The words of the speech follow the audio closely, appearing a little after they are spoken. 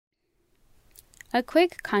A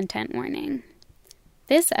quick content warning.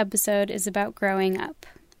 This episode is about growing up.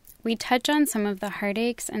 We touch on some of the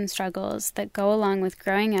heartaches and struggles that go along with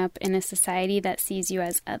growing up in a society that sees you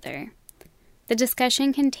as other. The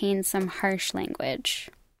discussion contains some harsh language.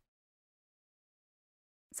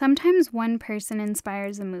 Sometimes one person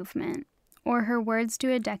inspires a movement, or her words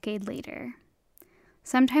do a decade later.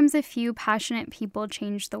 Sometimes a few passionate people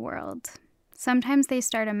change the world. Sometimes they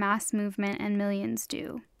start a mass movement and millions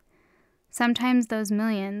do. Sometimes those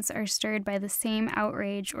millions are stirred by the same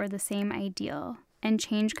outrage or the same ideal, and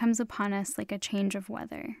change comes upon us like a change of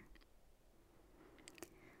weather.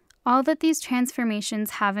 All that these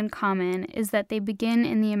transformations have in common is that they begin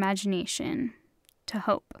in the imagination, to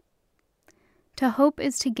hope. To hope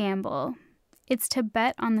is to gamble. It's to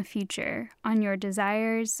bet on the future, on your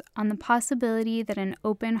desires, on the possibility that an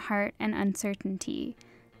open heart and uncertainty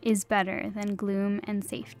is better than gloom and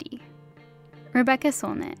safety. Rebecca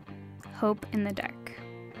Solnit, Hope in the Dark.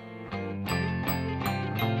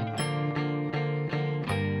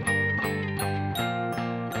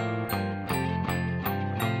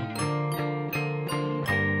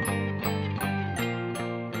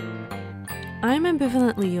 I'm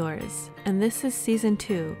Ambivalently Yours, and this is Season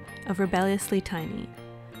 2 of Rebelliously Tiny,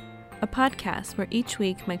 a podcast where each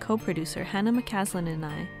week my co-producer Hannah McCaslin and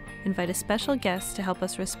I invite a special guest to help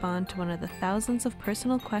us respond to one of the thousands of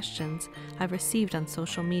personal questions I've received on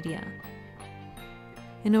social media.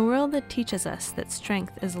 In a world that teaches us that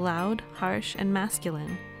strength is loud, harsh, and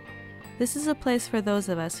masculine, this is a place for those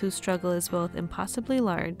of us whose struggle is both impossibly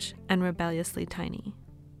large and rebelliously tiny.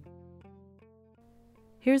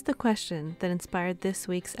 Here's the question that inspired this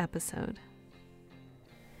week's episode.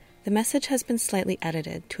 The message has been slightly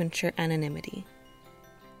edited to ensure anonymity.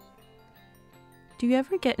 Do you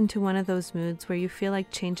ever get into one of those moods where you feel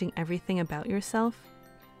like changing everything about yourself?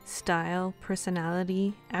 Style,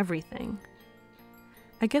 personality, everything.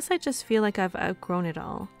 I guess I just feel like I've outgrown it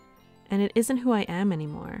all, and it isn't who I am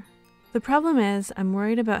anymore. The problem is, I'm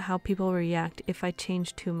worried about how people react if I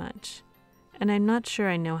change too much, and I'm not sure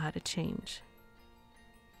I know how to change.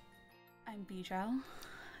 I'm Bijal.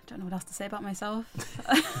 Don't know what else to say about myself.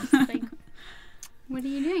 Like, what are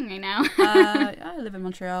you doing right now? I live in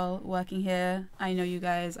Montreal, working here. I know you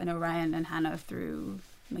guys. I know Ryan and Hannah through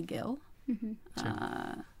McGill. Mm-hmm.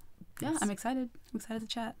 Yeah, I'm excited. I'm excited to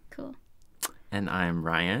chat. Cool. And I'm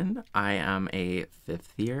Ryan. I am a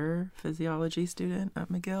fifth-year physiology student at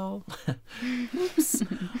McGill. Oops.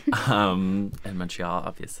 In Montreal,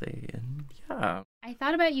 obviously. And yeah. I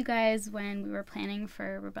thought about you guys when we were planning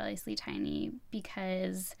for Rebelliously Tiny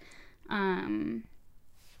because Ryan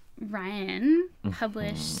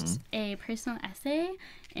published a personal essay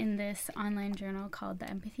in this online journal called the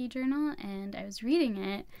Empathy Journal, and I was reading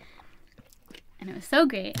it. And it was so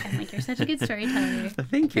great. I'm like, you're such a good storyteller.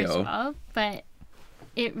 Thank you. First of all, but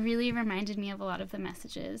it really reminded me of a lot of the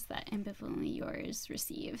messages that Ambivalently Yours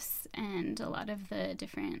receives, and a lot of the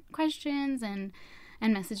different questions and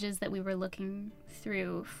messages that we were looking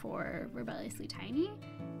through for Rebelliously Tiny.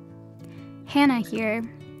 Hannah here,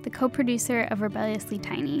 the co-producer of Rebelliously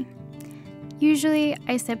Tiny. Usually,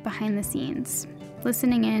 I sit behind the scenes,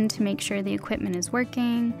 listening in to make sure the equipment is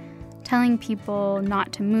working, telling people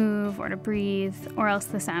not to move or to breathe, or else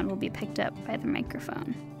the sound will be picked up by the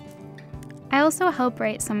microphone. I also help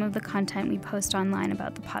write some of the content we post online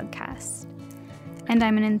about the podcast. And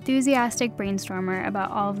I'm an enthusiastic brainstormer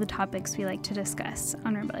about all of the topics we like to discuss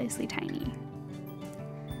on Rebelliously Tiny.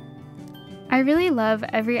 I really love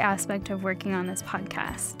every aspect of working on this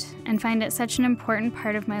podcast, and find it such an important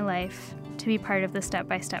part of my life to be part of the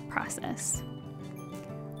step-by-step process.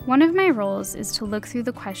 One of my roles is to look through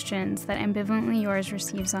the questions that Ambivalently Yours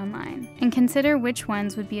receives online and consider which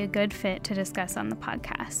ones would be a good fit to discuss on the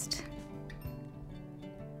podcast.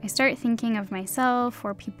 I start thinking of myself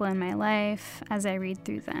or people in my life as I read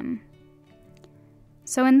through them.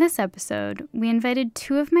 So in this episode, we invited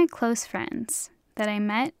two of my close friends that I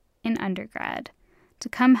met in undergrad to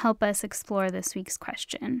come help us explore this week's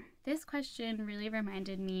question. This question really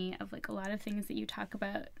reminded me of like a lot of things that you talk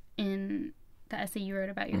about in the essay you wrote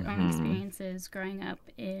about your own experiences growing up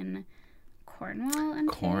in Cornwall,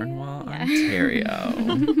 Ontario. Ontario.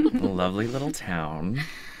 A lovely little town.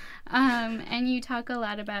 And you talk a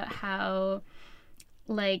lot about how,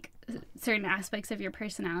 like, certain aspects of your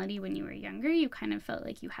personality when you were younger, you kind of felt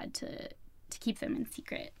like you had to keep them in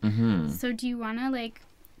secret. Mm-hmm. So do you want to, like,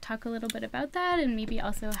 talk a little bit about that, and maybe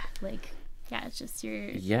also, like, yeah, it's just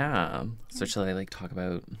your... Yeah. So shall I, like, talk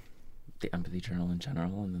about the Empathy Journal in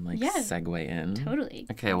general and then, like, segue in? Totally.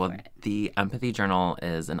 Okay, well, the Empathy Journal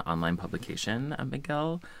is an online publication at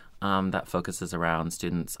McGill. that focuses around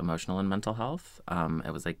students' emotional and mental health.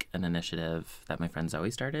 It was like an initiative that my friend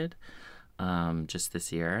Zoe started just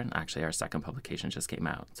this year. And actually, our second publication just came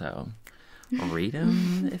out. So read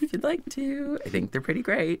them if you'd like to. I think they're pretty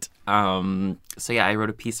great. So yeah, I wrote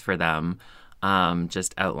a piece for them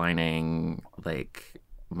just outlining like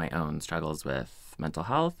my own struggles with mental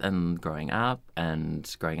health and growing up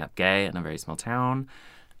gay in a very small town,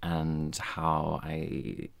 and how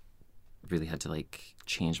I really had to like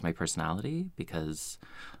change my personality because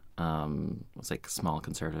it was like a small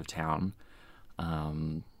conservative town,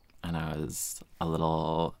 and I was a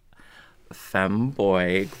little femme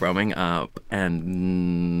boy growing up,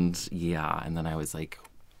 and then I was like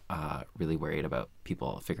really worried about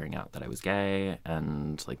people figuring out that I was gay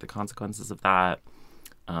and like the consequences of that.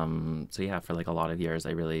 So yeah, for like a lot of years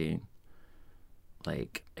I really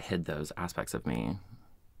like hid those aspects of me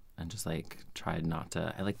and just like tried not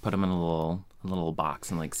to. I like put them in a little box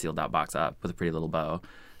and like sealed that box up with a pretty little bow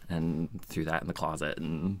and threw that in the closet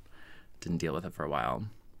and didn't deal with it for a while.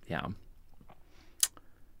 Yeah.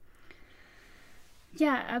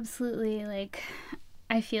 Yeah, absolutely. Like,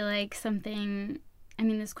 I feel like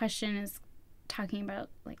this question is talking about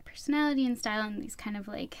like personality and style and these kind of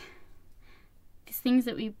like these things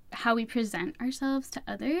that how we present ourselves to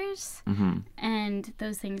others. Mm-hmm. And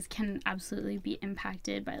those things can absolutely be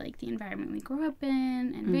impacted by like the environment we grow up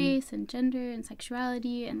in, and race and gender and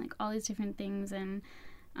sexuality and like all these different things. And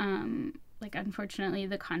like, unfortunately,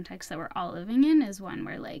 the context that we're all living in is one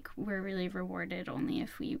where like we're really rewarded only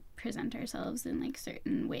if we present ourselves in like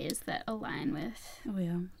certain ways that align with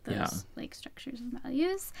those like structures and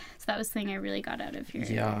values. So that was the thing I really got out of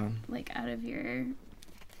your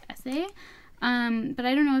essay. But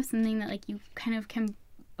I don't know if something that like you kind of can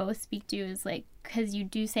both speak to is like, because you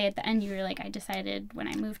do say at the end you were like, I decided when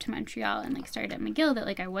I moved to Montreal and like started at McGill that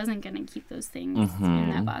like I wasn't going to keep those things in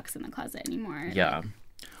that box in the closet anymore. Yeah.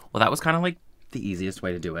 Well, that was kind of like the easiest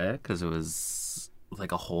way to do it because it was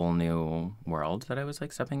like a whole new world that I was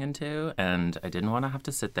like stepping into, and I didn't want to have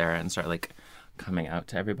to sit there and start like coming out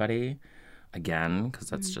to everybody again because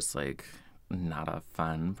that's just like not a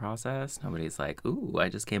fun process. Nobody's like, ooh, I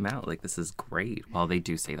just came out, like this is great. Well, they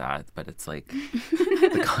do say that, but it's like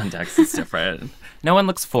the context is different. No one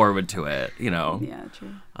looks forward to it, you know. Yeah,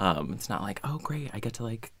 true. It's not like, oh great, I get to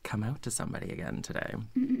like come out to somebody again today.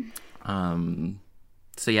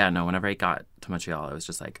 So yeah, no, whenever I got to Montreal, I was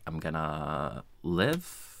just like, I'm gonna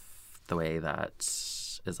live the way that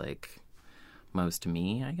is like most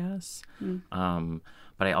me, I guess.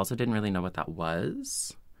 But I also didn't really know what that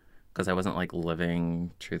was because I wasn't like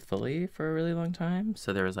living truthfully for a really long time.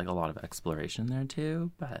 So there was like a lot of exploration there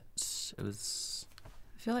too, but it was...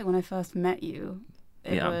 I feel like when I first met you,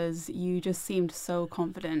 you just seemed so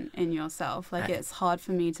confident in yourself. Like it's hard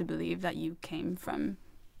for me to believe that you came from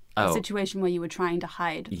a situation where you were trying to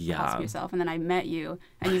hide parts of yourself, and then I met you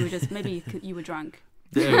and you were just, maybe you were drunk.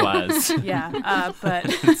 It was. But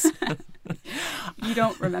you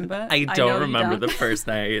don't remember. I don't remember the first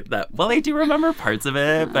night that... Well, I do remember parts of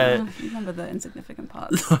it, but... You remember the insignificant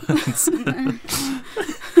parts.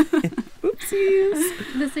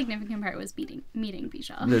 Oopsies. The significant part was meeting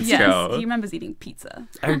Bijal. That's yes, true. he remembers eating pizza.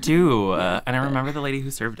 I do, and I remember the lady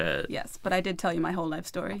who served it. Yes, but I did tell you my whole life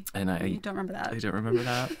story. And you don't remember that. I don't remember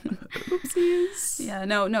that. Oopsies. Yeah,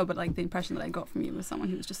 no, but like the impression that I got from you was someone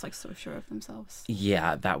who was just like so sure of themselves.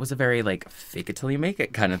 Yeah, that was a very like fake it till you make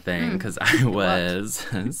it kind of thing because I was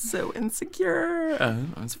so insecure.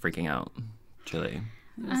 I was freaking out, truly.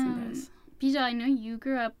 Bijal, I know you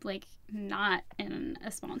grew up like not in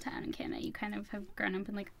a small town in Canada. You kind of have grown up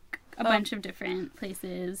in like a bunch of different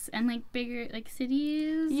places and like bigger like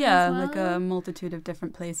cities. Yeah, as well. like a multitude of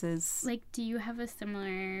different places. Like, do you have a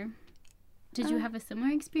similar... Did you have a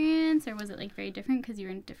similar experience, or was it like very different because you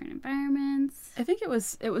were in different environments? I think it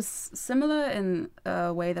was similar in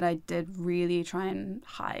a way that I did really try and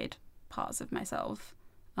hide parts of myself.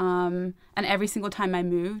 And every single time I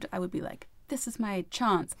moved, I would be like, this is my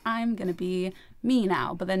chance. I'm going to be me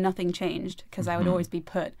now. But then nothing changed because I would always be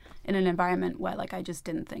put in an environment where like I just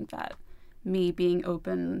didn't think that me being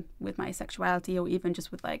open with my sexuality or even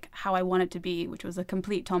just with like how I wanted to be, which was a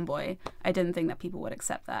complete tomboy, I didn't think that people would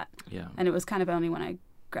accept that. Yeah. And it was kind of only when I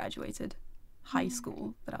graduated high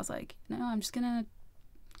school that I was like, no, I'm just going to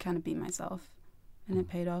kind of be myself. And it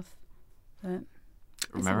paid off. But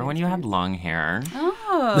remember when you had long hair?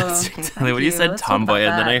 Oh, that's exactly what you said, Let's tomboy,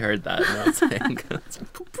 and then I heard that, and I was like,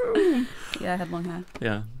 yeah, I had long hair.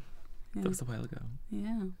 Yeah, that was a while ago.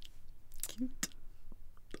 Yeah, cute.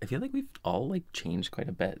 I feel like we've all like changed quite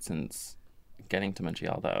a bit since getting to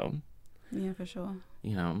Montreal, though. Yeah, for sure.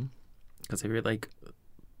 You know, because I feel like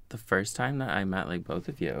the first time that I met like both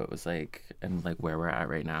of you, it was like, and like where we're at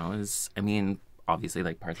right now is, I mean, obviously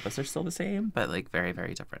like parts of us are still the same, but like very,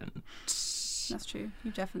 very different. That's true.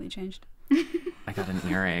 You've definitely changed. I got an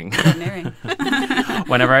earring. You got an earring.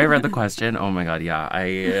 Whenever I read the question, oh my God, yeah,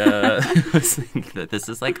 I was thinking that this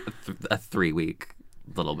is like a 3-week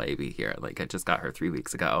little baby here. Like I just got her 3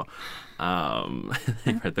 weeks ago.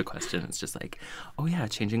 I read the question. It's just like, oh yeah,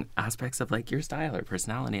 changing aspects of like your style or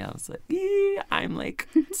personality. I was like, yeah, I'm like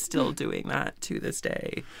still doing that to this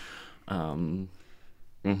day.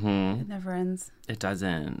 It never ends. It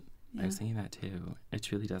doesn't. Yeah. I was thinking that too. It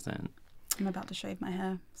truly doesn't. I'm about to shave my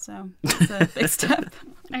hair, so it's a big step.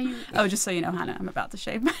 Are you? Oh, just so you know, Hannah, I'm about to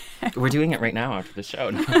shave my hair. We're doing it right now after the show.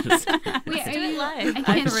 No, I'm just- Wait, are do it you live. I I'm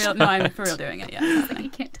can't. for real. No, I'm for real doing it. Yeah. I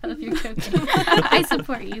can't tell if you're joking. I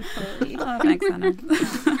support you fully. Oh, thanks, Hannah.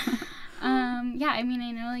 Yeah, I mean,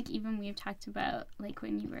 I know, like, even we've talked about, like,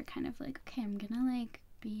 when you were kind of like, okay, I'm gonna, like,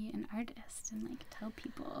 be an artist and, like, tell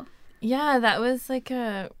people. Yeah, that was like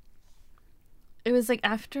it was like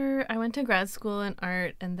after I went to grad school in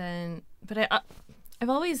art, and then, but I've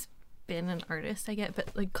always been an artist, I get, but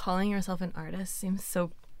like calling yourself an artist seems so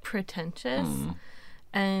pretentious.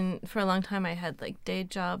 And for a long time I had like day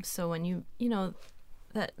jobs, so when you know,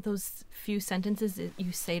 that those few sentences that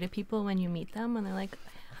you say to people when you meet them and they're like,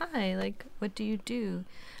 hi, like, what do you do?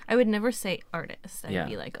 I would never say artist. I'd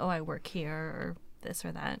be like, oh, I work here or this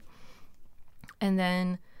or that. And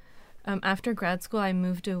then after grad school, I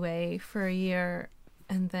moved away for a year.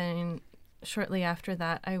 And then shortly after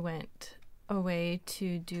that, I went away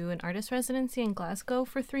to do an artist residency in Glasgow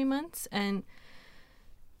for 3 months. And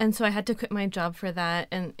so I had to quit my job for that.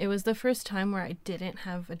 And it was the first time where I didn't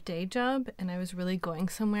have a day job and I was really going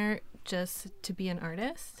somewhere just to be an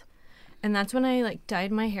artist. And that's when I like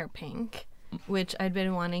dyed my hair pink, which I'd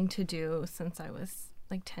been wanting to do since I was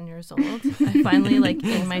like 10 years old. I finally, like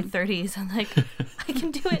in my 30s, I'm like, I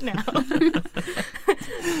can do it now.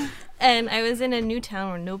 And I was in a new town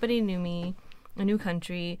where nobody knew me, a new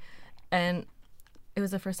country. And it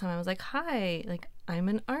was the first time I was like, hi, like I'm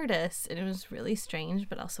an artist. And it was really strange,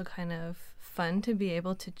 but also kind of fun to be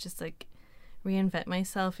able to just like reinvent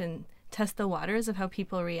myself and test the waters of how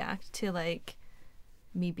people react to like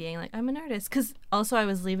me being like, I'm an artist. Because also I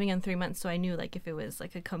was leaving in 3 months, so I knew like if it was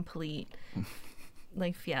like a complete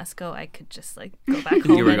like fiasco, I could just like go back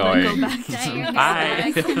home You were and like, going. go back to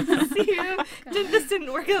Bye. see you. This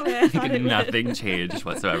didn't work the way I thought it would. Nothing changed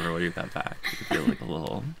whatsoever when you got back. You feel like a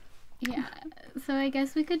little. Yeah. So I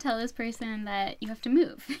guess we could tell this person that you have to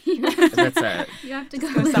move. That's it. You have to go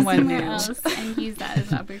go live somewhere somewhere new. else and use that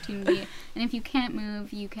as an opportunity. And if you can't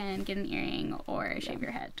move, you can get an earring or shave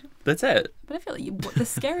your head. That's it. But I feel like the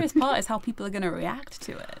scariest part is how people are going to react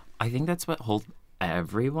to it. I think that's what holds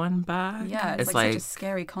everyone back. Yeah, it's like such a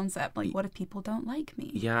scary concept. Like, what if people don't like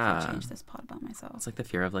me? Yeah. If I change this part about myself. It's like the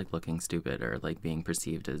fear of like looking stupid or like being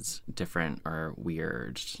perceived as different or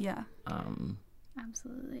weird. Yeah.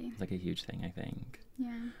 Absolutely. It's like a huge thing, I think.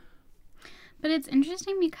 Yeah. But it's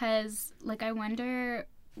interesting because, like, I wonder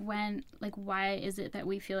when, like, why is it that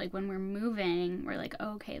we feel like when we're moving, we're like,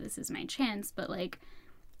 oh, okay, this is my chance. But, like,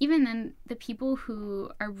 even then, the people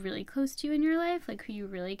who are really close to you in your life, like, who you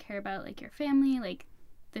really care about, like, your family, like,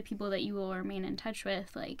 the people that you will remain in touch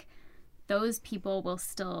with, like, those people will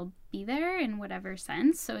still be there in whatever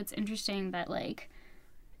sense. So it's interesting that, like,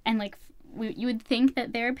 and, like, you would think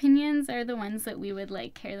that their opinions are the ones that we would,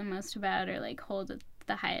 like, care the most about or, like, hold with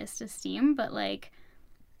the highest esteem. But, like,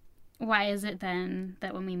 why is it then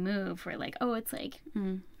that when we move, we're like, oh, it's, like,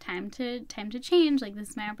 time to change. Like,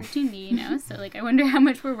 this is my opportunity, you know? So, like, I wonder how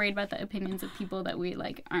much we're worried about the opinions of people that we,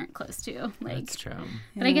 like, aren't close to. Like, That's true.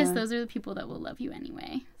 But I guess those are the people that will love you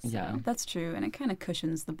anyway. So. Yeah. That's true, and it kind of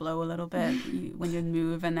cushions the blow a little bit when you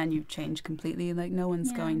move and then you change completely. Like, no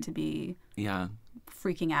one's going to be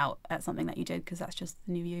freaking out at something that you did because that's just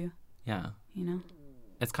the new you. Yeah. You know?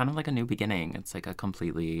 It's kind of like a new beginning. It's like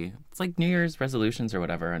it's like New Year's resolutions or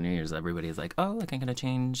whatever. On New Year's, everybody's like, oh, like I'm going to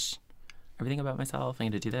change everything about myself. I'm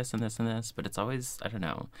going to do this and this and this. But it's always, I don't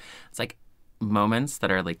know. It's like moments that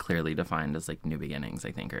are like clearly defined as like new beginnings,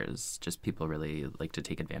 I think, is just people really like to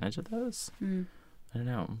take advantage of those. I don't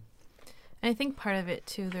know. I think part of it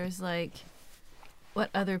too, there's like what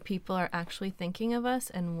other people are actually thinking of us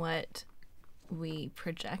and what we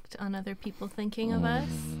project on other people thinking of us.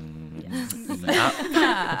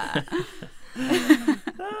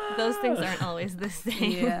 Those things aren't always the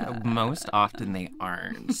same. Yeah. Most often they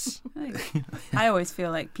aren't. I always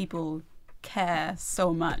feel like people care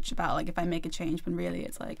so much about like if I make a change when really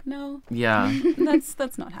it's like, no. Yeah.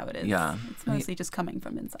 That's not how it is. Yeah. It's mostly just coming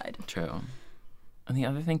from inside. True. And the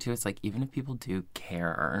other thing too is like even if people do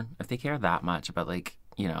care, if they care that much about like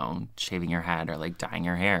you know, shaving your head or like dyeing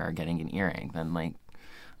your hair or getting an earring, then like,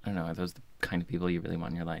 I don't know, are those the kind of people you really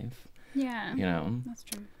want in your life? Yeah. You know? That's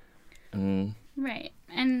true. And Right.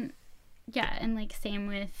 And yeah, and like same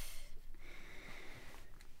with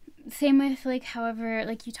like however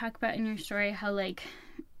like you talk about in your story how like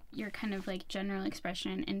your kind of like general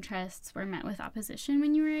expression and interests were met with opposition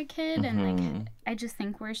when you were a kid, and like I just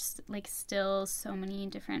think we're like still so many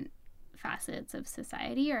different facets of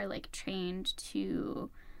society are like trained to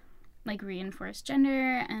like reinforce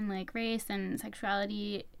gender and like race and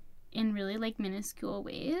sexuality in really like minuscule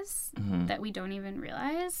ways that we don't even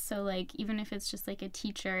realize. So like even if it's just like a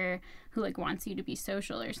teacher who like wants you to be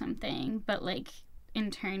social or something, but like in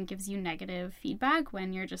turn gives you negative feedback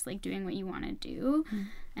when you're just like doing what you want to do,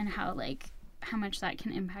 and how much that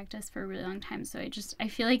can impact us for a really long time. So I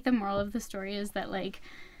feel like the moral of the story is that like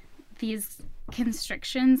these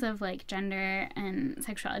constrictions of like gender and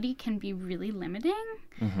sexuality can be really limiting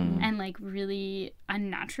and like really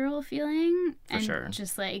unnatural feeling. For and sure.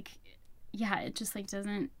 just like, yeah, it just like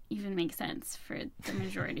doesn't even make sense for the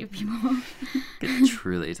majority of people. it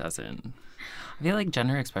truly doesn't. I feel like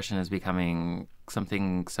gender expression is becoming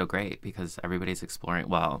something so great because everybody's exploring.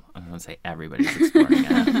 Well, I don't want to say everybody's exploring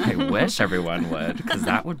it. I wish everyone would, because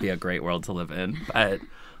that would be a great world to live in. But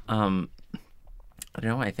I don't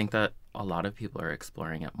know. I think that a lot of people are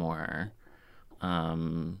exploring it more,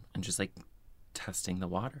 and just like testing the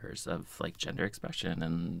waters of like gender expression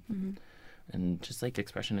and just like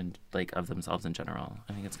expression and like of themselves in general.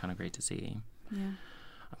 I think it's kind of great to see. Yeah.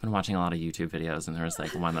 I've been watching a lot of YouTube videos, and there was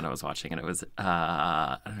like one that I was watching, and it was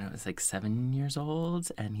I don't know, it was like 7 years old,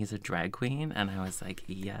 and he's a drag queen, and I was like,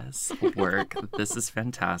 yes, work, this is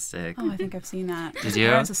fantastic. Oh, I think I've seen that. Did you?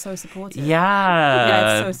 Parents are so supportive. Yeah,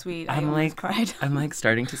 Yeah, it's so sweet. I I'm almost like cried. I'm like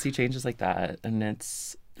starting to see changes like that, and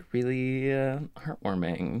it's really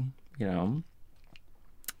heartwarming. You know,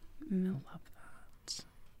 I love that.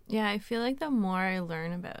 Yeah, I feel like the more I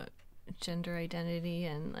learn about gender identity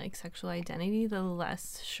and like sexual identity, the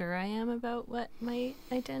less sure I am about what my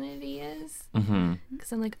identity is.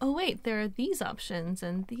 Because I'm like, oh wait, there are these options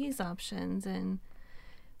and these options, and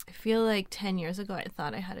I feel like 10 years ago I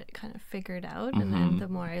thought I had it kind of figured out, and then the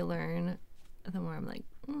more I learn, the more I'm like,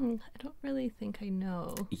 I don't really think I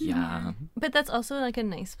know. Yeah, But that's also like a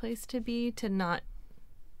nice place to be, to not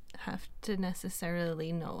have to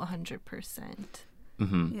necessarily know 100%.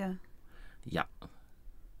 Yeah. yeah.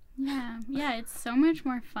 Yeah, it's so much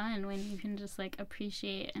more fun when you can just like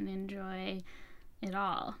appreciate and enjoy it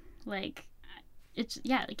all. Like it's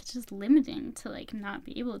just limiting to like not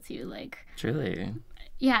be able to like. Truly.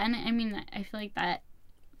 Yeah, and I mean I feel like that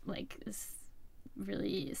like is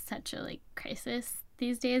really such a like crisis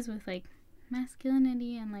these days with like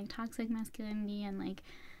masculinity and like toxic masculinity and like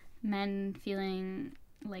men feeling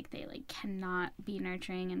like they like cannot be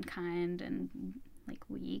nurturing and kind and like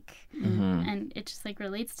weak, and it just like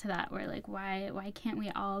relates to that, where like why can't we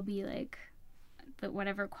all be like the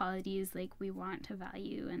whatever qualities like we want to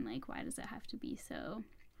value, and like why does it have to be so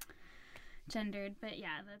gendered? But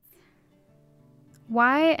yeah, that's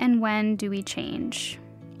why and when do we change?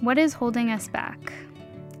 What is holding us back?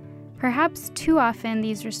 Perhaps too often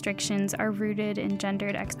these restrictions are rooted in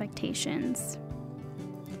gendered expectations.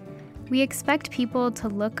 We expect people to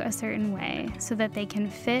look a certain way so that they can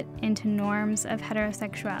fit into norms of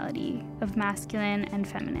heterosexuality, of masculine and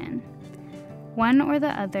feminine. One or the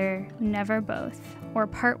other, never both, or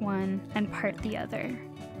part one and part the other.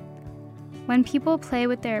 When people play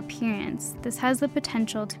with their appearance, this has the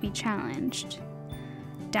potential to be challenged.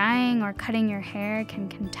 Dyeing or cutting your hair can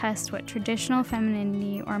contest what traditional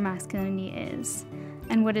femininity or masculinity is,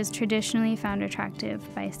 and what is traditionally found attractive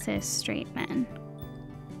by cis straight men.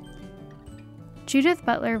 Judith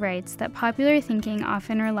Butler writes that popular thinking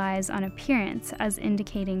often relies on appearance as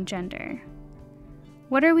indicating gender.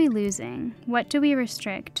 What are we losing? What do we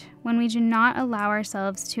restrict when we do not allow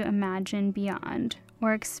ourselves to imagine beyond,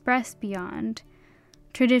 or express beyond,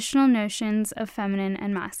 traditional notions of feminine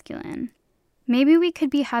and masculine? Maybe we could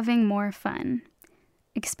be having more fun,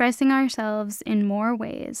 expressing ourselves in more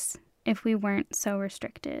ways if we weren't so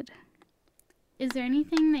restricted. Is there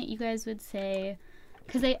anything that you guys would say?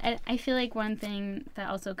 Because I feel like one thing that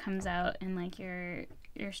also comes out in like your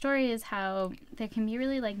story is how there can be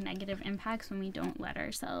really like negative impacts when we don't let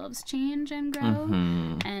ourselves change and grow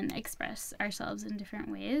and express ourselves in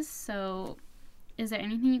different ways. So is there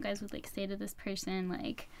anything you guys would like say to this person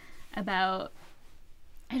like about,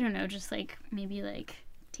 I don't know, just like maybe like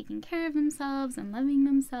taking care of themselves and loving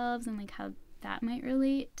themselves, and like how that might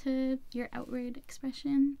relate to your outward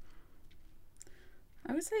expression?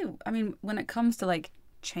 I would say, I mean, when it comes to like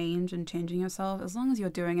change and changing yourself, as long as you're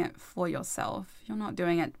doing it for yourself, you're not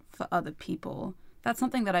doing it for other people. That's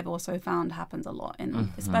something that I've also found happens a lot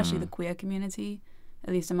in especially the queer community.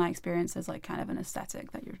 At least in my experience, there's like kind of an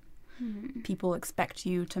aesthetic that people expect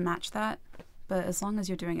you to match that. But as long as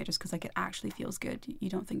you're doing it just because like it actually feels good, you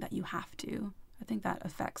don't think that you have to. I think that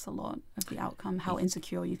affects a lot of the outcome, how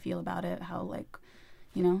insecure you feel about it, how like,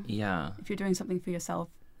 you know, if you're doing something for yourself,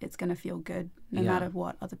 it's going to feel good no matter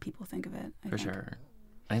what other people think of it. For sure.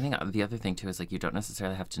 I think the other thing too is like you don't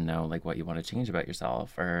necessarily have to know like what you want to change about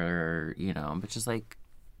yourself or, you know, but just like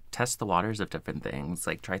test the waters of different things,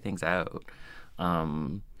 like try things out.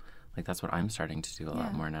 Like that's what I'm starting to do a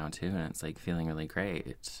lot more now too, and it's like feeling really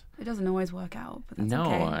great. It doesn't always work out, but that's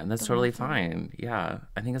okay. and that's totally fine. Yeah,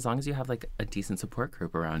 I think as long as you have like a decent support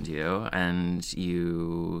group around you, and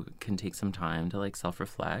you can take some time to like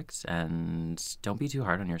self-reflect, and don't be too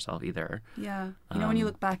hard on yourself either. Yeah, you know when you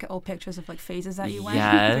look back at old pictures of like phases that you went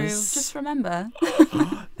through, just remember.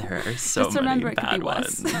 There are so just remember many it could bad be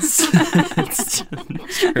worse. ones.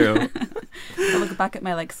 It's true. I look back at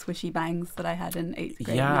my like swishy bangs that I had in 8th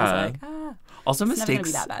grade, and I was like, also it's mistakes. never gonna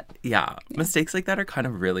be that bad. Yeah, mistakes like that are kind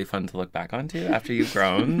of really fun to look back onto after you've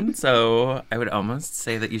grown. So I would almost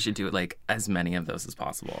say that you should do like as many of those as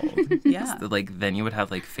possible. Yeah. Like then you would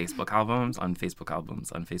have like Facebook albums on Facebook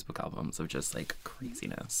albums on Facebook albums of just like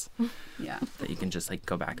craziness. Yeah. That you can just like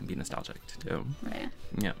go back and be nostalgic to. Right.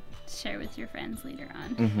 Yeah. Share with your friends later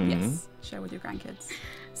on. Mm-hmm. Yes. Share with your grandkids.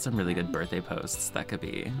 Some really good birthday posts that could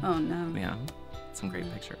be. Oh no. Yeah. Some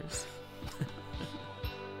great pictures.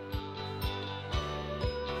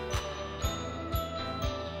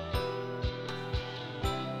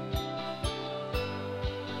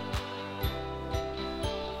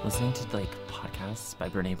 Listening to like podcasts by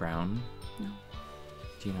Brene Brown. No.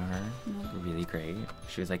 Do you know her? No. Really great.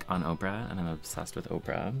 She was like on Oprah, and I'm obsessed with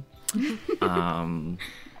Oprah.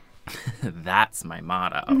 That's my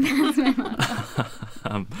motto.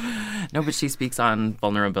 No, but she speaks on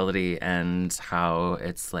vulnerability and how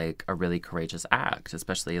it's like a really courageous act,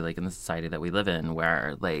 especially like in the society that we live in,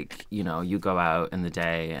 where like, you know, you go out in the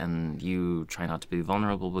day and you try not to be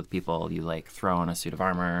vulnerable with people. You like throw on a suit of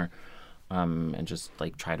armor. And just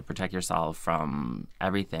like try to protect yourself from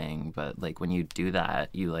everything. But like when you do that,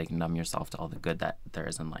 you like numb yourself to all the good that there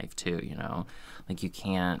is in life too, you know? Like you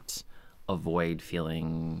can't avoid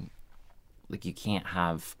feeling like you can't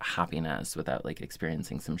have happiness without like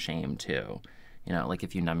experiencing some shame too. You know, like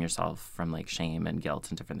if you numb yourself from like shame and guilt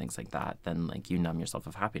and different things like that, then like you numb yourself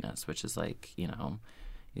of happiness, which is like, you know,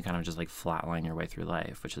 you kind of just like flatline your way through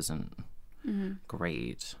life, which isn't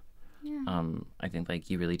great. Yeah. I think like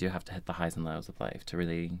you really do have to hit the highs and lows of life to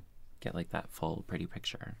really get like that full pretty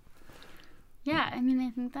picture. Yeah, I mean, I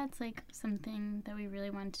think that's like something that we really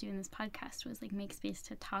wanted to do in this podcast was like make space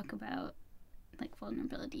to talk about like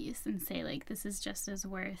vulnerabilities and say like this is just as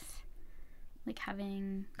worth like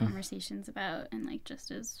having conversations about and like just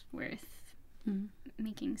as worth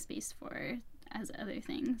making space for as other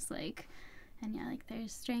things like, and yeah, like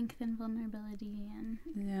there's strength and vulnerability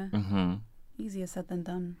and Easier said than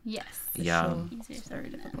done. yes, Yeah. Sure. easier It's said very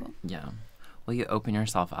than done. difficult. Yeah. Well, you open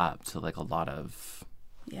yourself up to like a lot of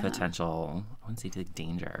potential, I wouldn't say like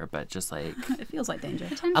danger, but just like It feels like danger.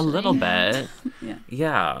 a little bit. Yeah.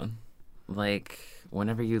 Yeah. Like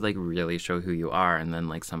whenever you like really show who you are and then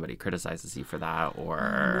like somebody criticizes you for that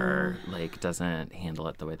or like doesn't handle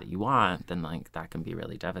it the way that you want, then like that can be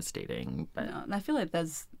really devastating. But No, and I feel like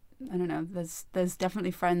I don't know, there's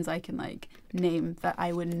definitely friends I can like name that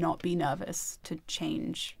I would not be nervous to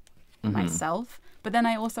change myself. But then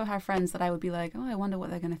I also have friends that I would be like, oh, I wonder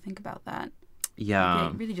what they're going to think about that. yeah.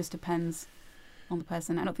 Like, it really just depends on the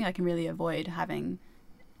person. I don't think I can really avoid having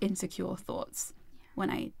insecure thoughts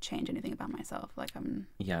when I change anything about myself. Like I'm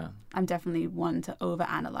definitely one to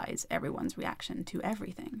overanalyze everyone's reaction to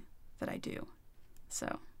everything that I do.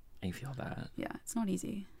 So I feel that. yeah, it's not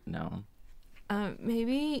easy. No.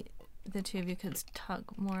 Maybe the two of you could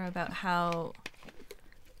talk more about how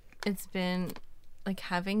it's been like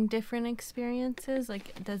having different experiences.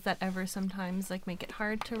 Like, does that ever sometimes like make it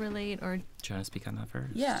hard to relate or? Do you want to speak on that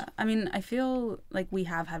first? Yeah, I mean, I feel like we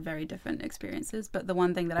have had very different experiences, but the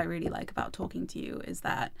one thing that I really like about talking to you is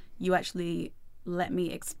that you actually let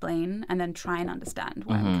me explain and then try and understand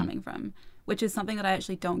where I'm coming from, which is something that I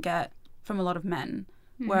actually don't get from a lot of men,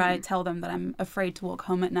 where I tell them that I'm afraid to walk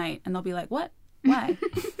home at night and they'll be like, what? Why?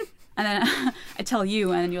 And then I tell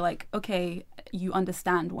you and you're like, okay, you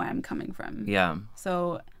understand where I'm coming from. Yeah.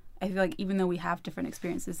 So I feel like even though we have different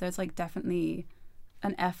experiences, there's like definitely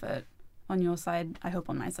an effort on your side, I hope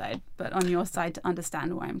on my side, but on your side to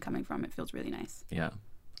understand where I'm coming from. It feels really nice. Yeah.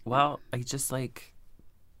 Well, I just like,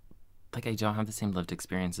 like, I don't have the same lived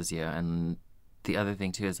experience as you. And the other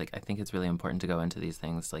thing, too, is, like, I think it's really important to go into these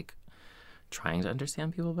things, like, trying to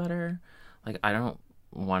understand people better. Like, I don't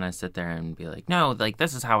want to sit there and be like, no, like,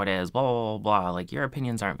 this is how it is, blah, blah, blah, blah. Like, your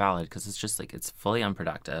opinions aren't valid, because it's just, like, it's fully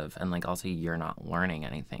unproductive. And, like, also you're not learning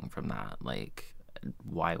anything from that. Like,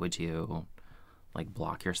 why would you, like,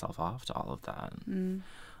 block yourself off to all of that?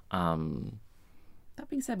 That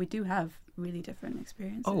being said, we do have really different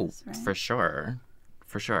experiences. Oh, right? for sure.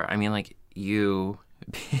 For sure. I mean, like, you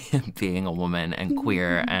being a woman and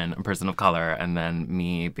queer and a person of color, and then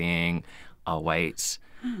me being a white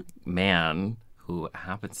man who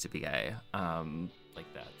happens to be gay.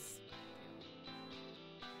 Like, that's...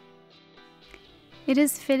 It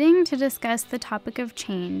is fitting to discuss the topic of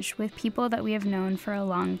change with people that we have known for a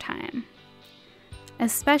long time,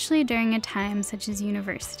 especially during a time such as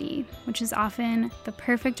university, which is often the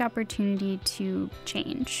perfect opportunity to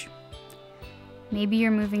change. Maybe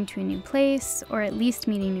you're moving to a new place, or at least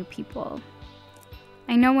meeting new people.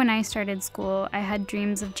 I know when I started school, I had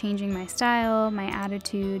dreams of changing my style, my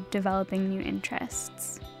attitude, developing new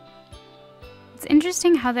interests. It's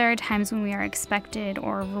interesting how there are times when we are expected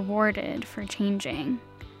or rewarded for changing,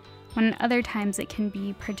 when at other times it can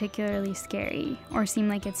be particularly scary or seem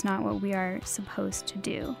like it's not what we are supposed to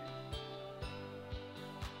do.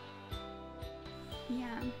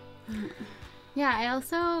 Yeah,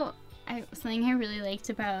 something I really liked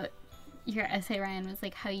about your essay, Ryan, was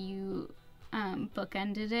like how you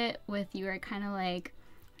bookended it with, you were kind of like,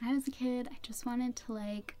 when I was a kid, I just wanted to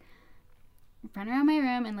like run around my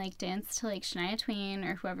room and like dance to like Shania Twain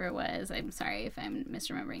or whoever it was. I'm sorry if I'm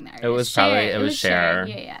misremembering that. It was Cher.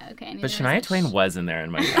 Yeah, okay. But Shania Twain was in there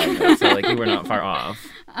in my childhood, so like you were not far off.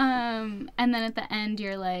 And then at the end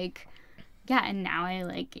you're like, yeah, and now I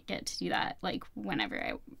like get to do that like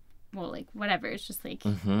whenever whatever. It's just like,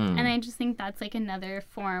 and I just think that's like another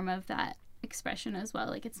form of that expression as well.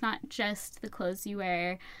 Like, it's not just the clothes you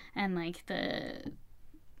wear and like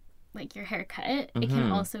your haircut. It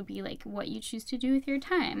can also be like what you choose to do with your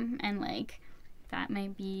time, and like that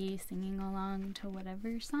might be singing along to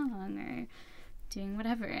whatever song or doing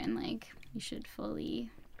whatever, and like you should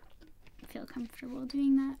fully feel comfortable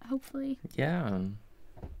doing that, hopefully. Yeah,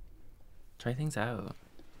 try things out.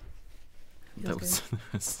 That was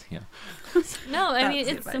yeah. No, I mean,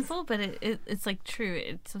 it's simple, but it's like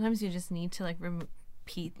true. Sometimes you just need to like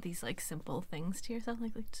repeat these like simple things to yourself,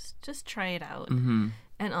 like just try it out,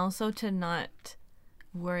 and also to not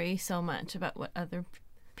worry so much about what other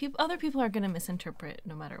people are going to misinterpret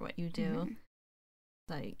no matter what you do.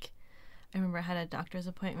 Like, I remember I had a doctor's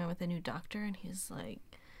appointment with a new doctor, and he's like,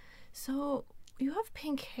 "So you have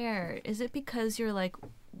pink hair. Is it because you're like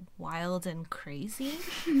wild and crazy?"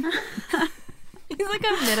 He's like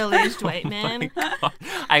a middle-aged white man.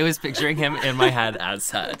 I was picturing him in my head as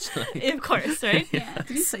such. Of course, right? Yeah. Did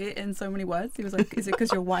he say it in so many words? He was like, "Is it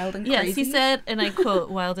because you're wild and crazy?" Yes, he said, and I quote,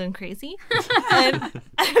 "wild and crazy." And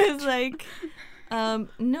I was like,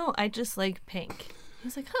 "No, I just like pink." He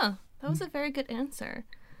was like, "Huh, that was a very good answer."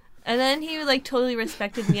 And then he like totally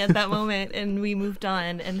respected me at that moment, and we moved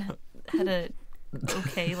on and had a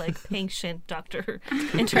like patient doctor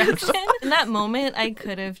interaction. In that moment, I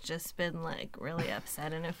could have just been like really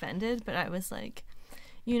upset and offended, but I was like,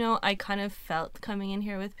 I kind of felt coming in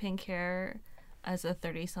here with pink hair as a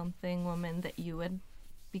 30-something woman that you would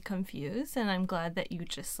be confused, and I'm glad that you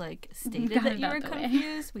just like stated that you were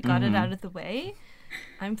confused. We got it out of the way.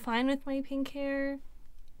 I'm fine with my pink hair.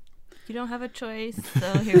 You don't have a choice,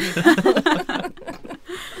 so here we go. I'd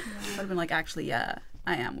have been like, actually, yeah,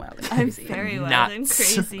 I am wild and crazy. I'm very wild and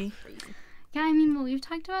crazy. Yeah, I mean, we've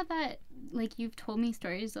talked about that. Like, you've told me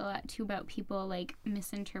stories a lot, too, about people, like,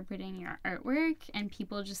 misinterpreting your artwork, and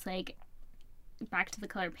people just, like, back to the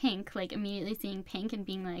color pink, like, immediately seeing pink and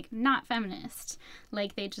being, like, not feminist.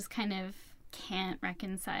 Like, they just kind of can't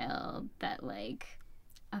reconcile that, like,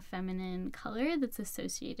 a feminine color that's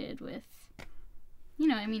associated with,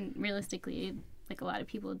 I mean, realistically, like, a lot of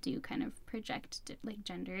people do kind of project, like,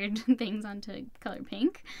 gendered things onto color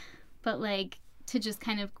pink. But, like, to just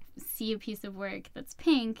kind of see a piece of work that's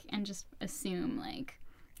pink and just assume, like,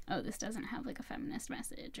 oh, this doesn't have, like, a feminist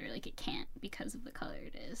message, or, like, it can't because of the color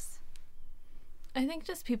it is. I think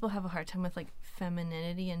just people have a hard time with, like,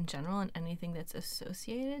 femininity in general and anything that's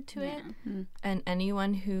associated to it. And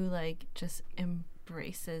anyone who, like, just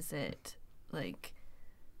embraces it, like,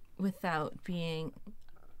 without being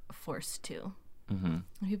forced to.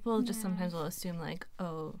 People just sometimes will assume, like,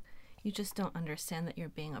 oh, you just don't understand that you're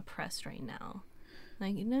being oppressed right now.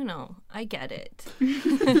 Like, no, I get it.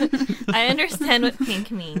 I understand what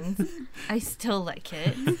pink means. I still like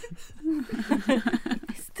it.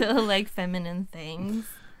 I still like feminine things.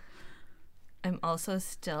 I'm also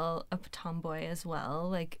still a tomboy as well.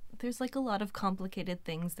 Like, there's like a lot of complicated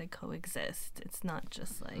things that coexist. It's not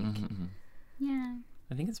just like... Mm-hmm. Yeah.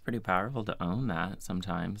 I think it's pretty powerful to own that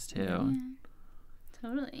sometimes, too. Yeah.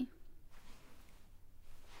 Totally.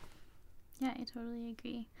 Yeah, I totally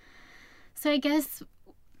agree. So I guess,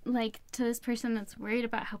 like, to this person that's worried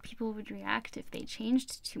about how people would react if they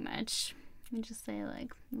changed too much, I just say,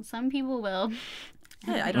 like, well, some people will.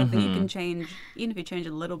 Yeah, I don't think you can change, even if you change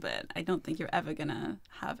a little bit, I don't think you're ever going to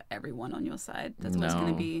have everyone on your side. There's always going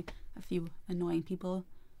to be a few annoying people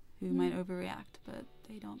who might overreact, but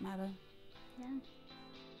they don't matter. Yeah.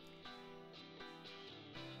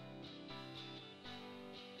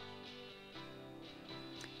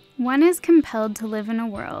 One is compelled to live in a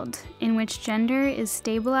world in which gender is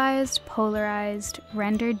stabilized, polarized,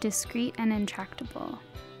 rendered discrete and intractable.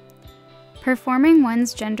 Performing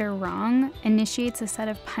one's gender wrong initiates a set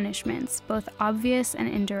of punishments, both obvious and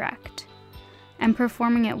indirect, and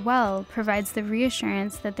performing it well provides the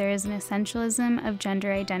reassurance that there is an essentialism of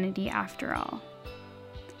gender identity after all.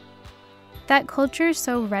 That culture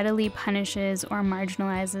so readily punishes or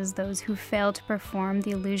marginalizes those who fail to perform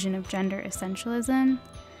the illusion of gender essentialism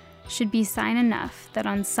should be sign enough that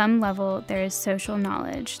on some level there is social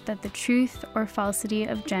knowledge that the truth or falsity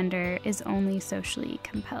of gender is only socially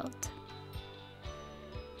compelled.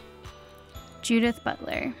 Judith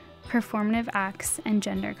Butler, Performative Acts and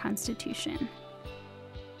Gender Constitution.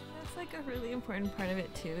 That's like a really important part of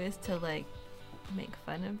it too, is to like make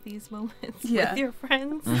fun of these moments Yeah. with your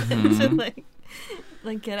friends and to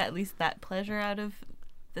like get at least that pleasure out of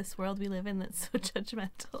this world we live in that's so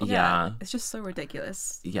judgmental. Yeah. It's just so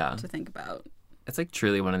ridiculous Yeah. to think about. It's like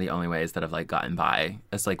truly one of the only ways that I've like gotten by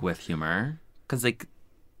is like with humor. Because like,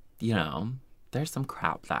 you know, there's some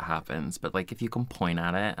crap that happens, but like if you can point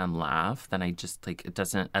at it and laugh, then I just like, it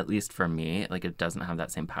doesn't, at least for me, like it doesn't have that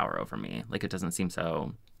same power over me. Like it doesn't seem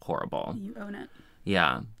so horrible. You own it.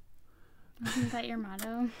 Yeah. Isn't that your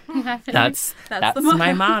motto? Laughing. That's the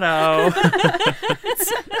my motto.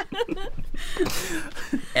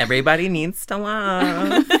 Everybody needs to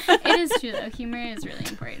laugh. It is true though. Humor is really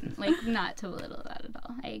important. Like not to belittle that at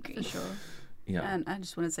all. I agree. For sure. Yeah. And I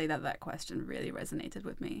just want to say that question really resonated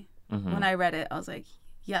with me. Mm-hmm. When I read it, I was like,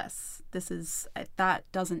 yes, that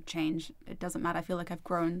doesn't change. It doesn't matter. I feel like I've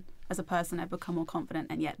grown as a person. I've become more confident,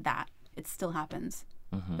 and yet it still happens.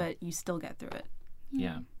 Mm-hmm. But you still get through it,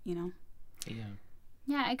 Yeah. you know? Yeah.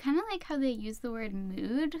 Yeah, I kind of like how they use the word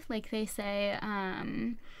mood. Like they say,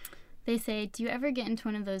 do you ever get into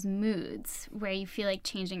one of those moods where you feel like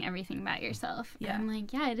changing everything about yourself? Yeah. And I'm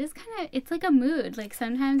like, yeah, it's like a mood. Like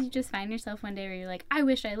sometimes you just find yourself one day where you're like, I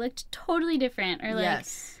wish I looked totally different. Or like,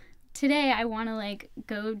 Yes. today I want to like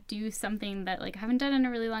go do something that like I haven't done in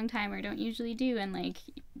a really long time or don't usually do. And like,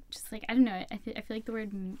 just like, I don't know. I feel like the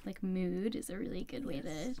word like mood is a really good way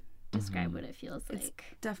to describe what it feels It's like.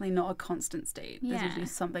 definitely not a constant state. There's Yeah. usually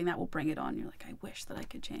something that will bring it on. You're like, I wish that I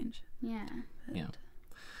could change. Yeah. Yeah.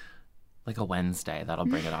 Like a Wednesday, that'll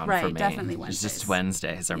bring it on Right, for me. definitely It's just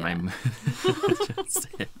Wednesdays. Wednesdays are Yeah. my just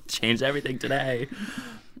change everything today.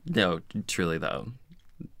 No, truly though.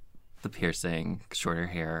 The piercing, shorter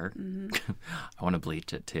hair. Mm-hmm. I want to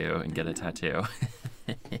bleach it too and get a tattoo.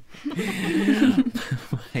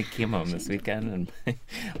 I came home this weekend and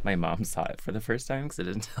my mom saw it for the first time because I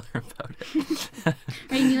didn't tell her about it.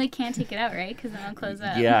 Or you like can't take it out, right? Because then it'll close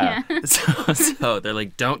up. Yeah. So they're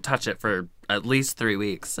like, don't touch it for at least 3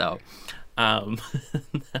 weeks. So I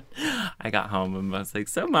got home and I was like,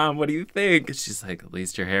 so Mom, what do you think? And she's like, at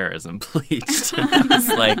least your hair isn't bleached. And I was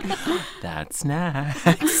like, that's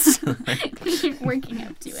next. You're working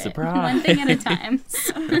up to it. Surprise. One thing at a time.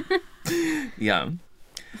 Yeah.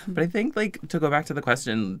 But I think, like, to go back to the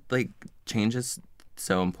question, like, change is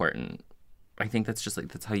so important. I think that's just, like,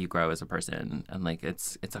 that's how you grow as a person. And, like,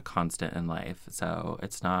 it's a constant in life. So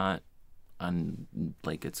it's not,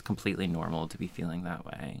 it's completely normal to be feeling that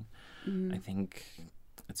way. I think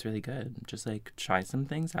it's really good. Just, like, try some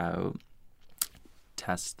things out.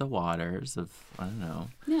 Test the waters of, I don't know.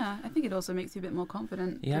 Yeah, I think it also makes you a bit more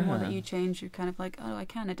confident. Yeah. The more that you change, you're kind of like, oh, I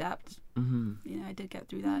can adapt. Mm-hmm. You know, I did get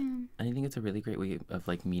through that. And I think it's a really great way of,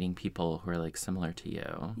 like, meeting people who are, like, similar to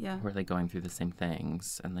you. Yeah. Who are, like, going through the same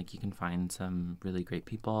things. And, like, you can find some really great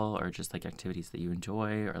people or just, like, activities that you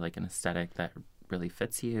enjoy or, like, an aesthetic that really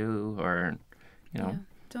fits you or, you know. Yeah.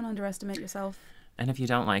 Don't underestimate yourself. And if you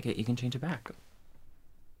don't like it, you can change it back.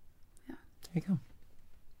 Yeah. There you go.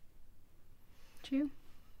 True.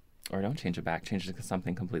 Or don't change it back. Change it to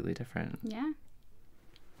something completely different. Yeah.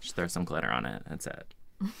 Just throw some glitter on it. That's it.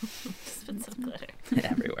 Just put some glitter.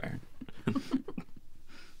 Everywhere.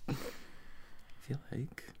 I feel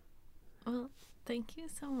like. Well, Thank you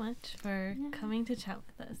so much for coming to chat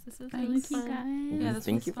with us. This was Thank really you, fun. guys. Yeah, this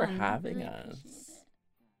Thank was you for fun. having us.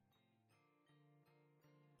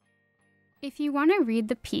 If you want to read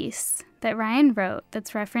the piece that Ryan wrote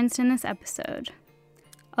that's referenced in this episode,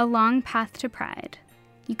 A Long Path to Pride,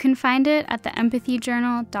 you can find it at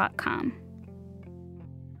theempathyjournal.com.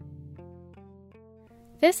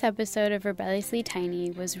 This episode of Rebelliously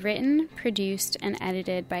Tiny was written, produced, and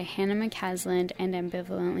edited by Hannah McCaslin and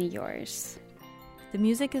Ambivalently Yours. The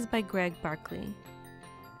music is by Greg Barkley.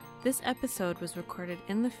 This episode was recorded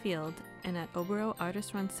in the field and at Obero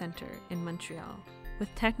Artist Run Center in Montreal,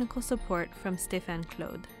 with technical support from Stéphane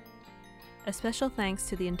Claude. A special thanks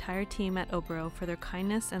to the entire team at Obero for their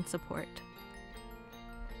kindness and support.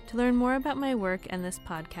 To learn more about my work and this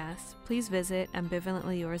podcast, please visit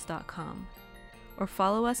ambivalentlyyours.com or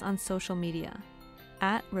follow us on social media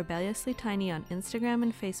at Rebelliously Tiny on Instagram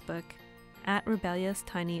and Facebook, at Rebellious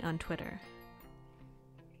Tiny on Twitter.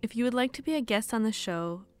 If you would like to be a guest on the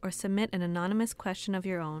show or submit an anonymous question of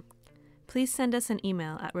your own, please send us an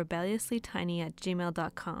email at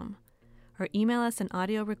rebelliouslytiny@gmail.com or email us an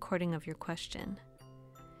audio recording of your question.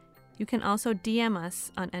 You can also DM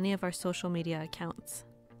us on any of our social media accounts.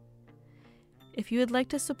 If you would like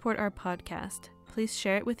to support our podcast, please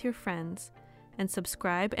share it with your friends and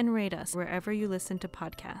subscribe and rate us wherever you listen to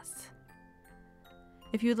podcasts.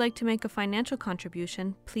 If you would like to make a financial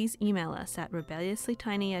contribution, please email us at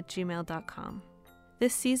rebelliouslytiny@gmail.com.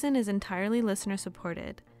 This season is entirely listener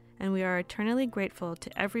supported, and we are eternally grateful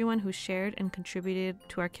to everyone who shared and contributed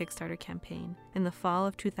to our Kickstarter campaign in the fall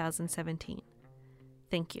of 2017.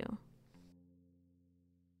 Thank you.